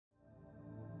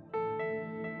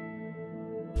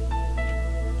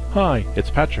Hi, it's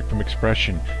Patrick from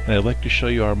XPression, and I'd like to show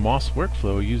you our MOS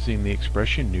workflow using the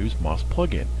XPression News MOS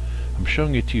plugin. I'm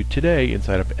showing it to you today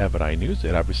inside of Avid iNews.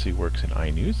 It obviously works in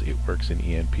iNews, it works in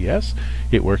ENPS,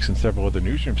 it works in several other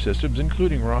newsroom systems,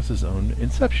 including Ross's own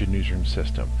Inception newsroom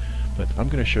system. But I'm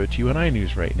going to show it to you in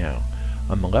iNews right now.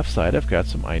 On the left side, I've got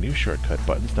some iNews shortcut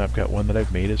buttons. Now I've got one that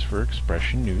I've made is for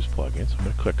XPression News plugin, so I'm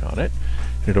going to click on it,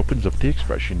 and it opens up the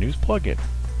XPression News plugin.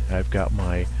 I've got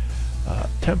my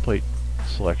template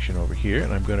selection over here,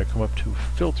 and I'm going to come up to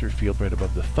filter field right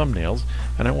above the thumbnails,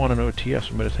 and I want an OTS.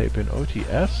 I'm going to type in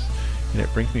OTS, and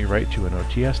it brings me right to an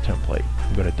OTS template.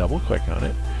 I'm going to double click on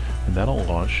it, and that'll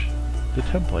launch the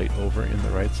template over in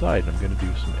the right side. I'm going to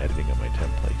do some editing on my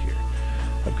template here.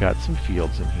 I've got some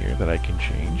fields in here that I can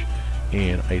change,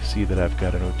 and I see that I've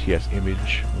got an OTS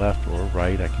image left or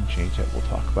right. I can change that. We'll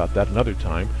talk about that another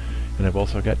time. And I've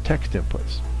also got text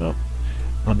inputs. Well,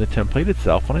 on the template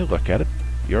itself, when I look at it,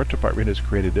 the art department has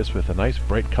created this with a nice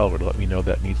bright color to let me know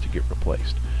that needs to get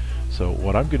replaced. So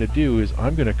what I'm going to do is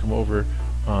I'm going to come over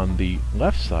on the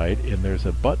left side, and there's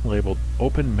a button labeled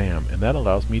Open MAM, and that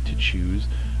allows me to choose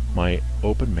my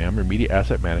Open MAM or Media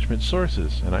Asset Management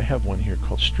sources. And I have one here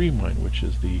called Streamline, which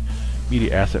is the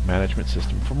Media Asset Management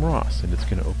system from Ross, and it's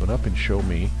going to open up and show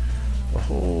me a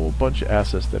whole bunch of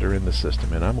assets that are in the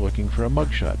system. And I'm looking for a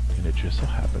mugshot, and it just so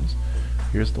happens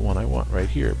here's the one I want right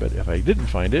here. But if I didn't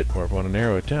find it, or if I want to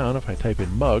narrow it down, if I type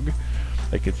in mug,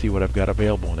 I can see what I've got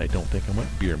available, and I don't think I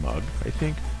want beer mug. I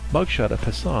think mugshot of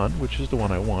Hassan, which is the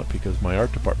one I want because my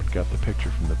art department got the picture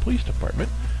from the police department.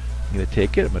 I'm going to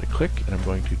take it, I'm going to click, and I'm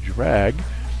going to drag,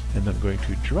 and I'm going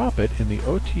to drop it in the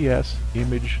OTS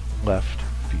image left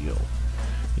field.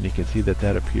 And you can see that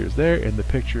that appears there, and the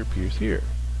picture appears here.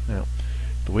 Now,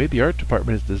 the way the art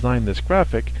department has designed this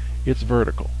graphic, it's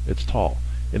vertical, it's tall.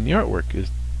 And the artwork is,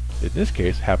 in this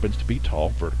case, happens to be tall,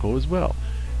 vertical as well.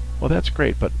 Well, that's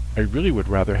great, but I really would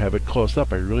rather have it close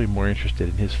up. I'm really more interested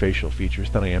in his facial features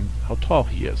than I am how tall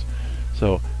he is.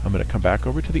 So I'm going to come back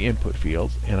over to the input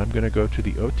fields, and I'm going to go to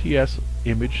the OTS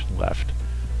image left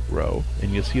row,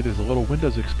 and you'll see there's a little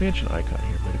Windows expansion icon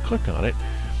here. I'm going to click on it,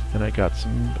 and I got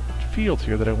some fields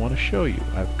here that I want to show you.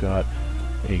 I've got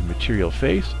a material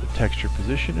face, a texture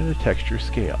position, and a texture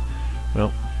scale.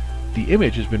 Well, the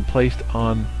image has been placed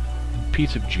on a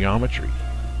piece of geometry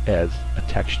as a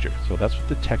texture. So that's what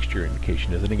the texture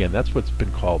indication is. And again, that's what's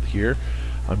been called here.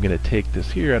 I'm going to take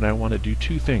this here, and I want to do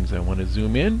two things. I want to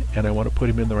zoom in, and I want to put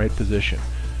him in the right position.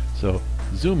 So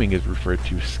zooming is referred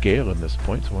to scale in this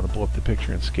point. So I want to blow up the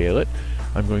picture and scale it.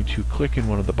 I'm going to click in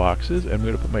one of the boxes, and I'm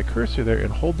going to put my cursor there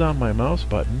and hold down my mouse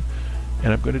button,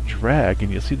 and I'm going to drag,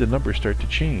 and you'll see the numbers start to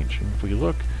change. And if we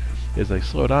look, as I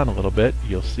slow down a little bit,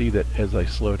 you'll see that as I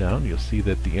slow down, you'll see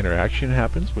that the interaction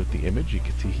happens with the image. You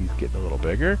can see he's getting a little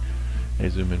bigger. I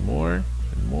zoom in more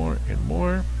and more and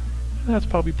more, and that's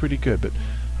probably pretty good, but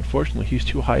unfortunately he's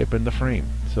too high up in the frame.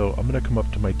 So I'm going to come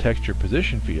up to my texture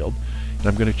position field, and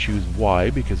I'm going to choose Y,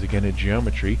 because again in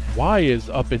geometry, Y is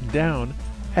up and down,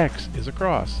 X is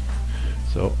across.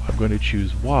 So I'm going to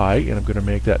choose Y, and I'm going to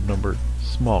make that number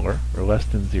smaller or less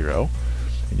than 0,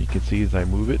 and you can see as I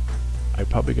move it, I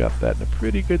probably got that in a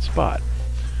pretty good spot,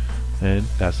 and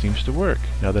that seems to work.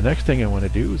 Now the next thing I want to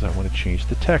do is I want to change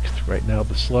the text. Right now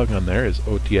the slug on there is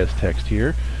OTS text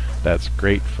here. That's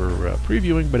great for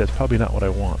previewing, but it's probably not what I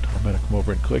want. I'm going to come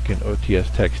over and click in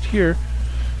OTS text here,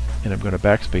 and I'm going to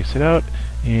backspace it out,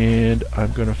 and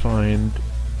I'm going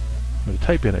to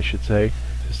type in, I should say,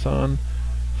 Hassan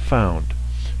found,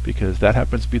 because that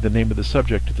happens to be the name of the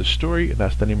subject of the story, and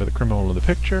that's the name of the criminal in the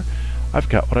picture. I've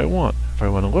got what I want. If I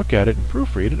want to look at it and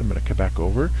proofread it, I'm going to come back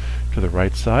over to the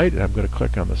right side, and I'm going to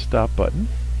click on the stop button.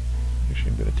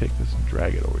 Actually, I'm going to take this and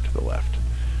drag it over to the left.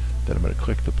 Then I'm going to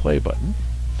click the play button,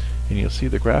 and you'll see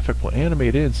the graphic will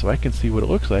animate in, so I can see what it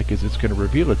looks like as it's going to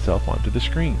reveal itself onto the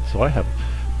screen. So I have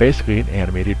basically an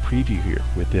animated preview here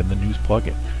within the news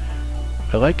plugin.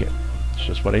 I like it. It's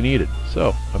just what I needed.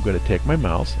 So I'm going to take my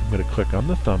mouse, I'm going to click on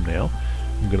the thumbnail,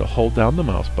 I'm going to hold down the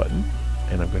mouse button,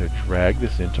 and I'm going to drag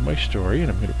this into my story,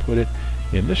 and I'm going to put it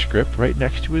in the script right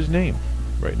next to his name,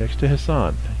 right next to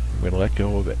Hassan. I'm going to let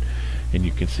go of it, and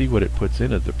you can see what it puts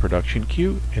in as the production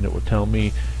queue, and it will tell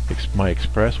me my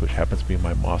Express, which happens to be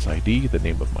my MOS ID, the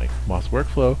name of my MOS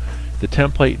workflow, the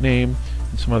template name,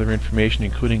 and some other information,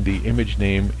 including the image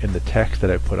name and the text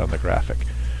that I put on the graphic.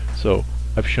 So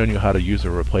I've shown you how to use a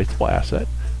replaceable asset.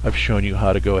 I've shown you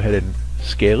how to go ahead and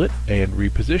scale it and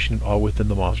reposition it all within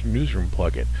the MOS Newsroom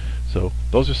plugin. So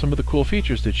those are some of the cool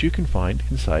features that you can find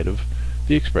inside of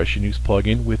the XPression News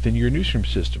plugin within your newsroom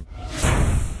system.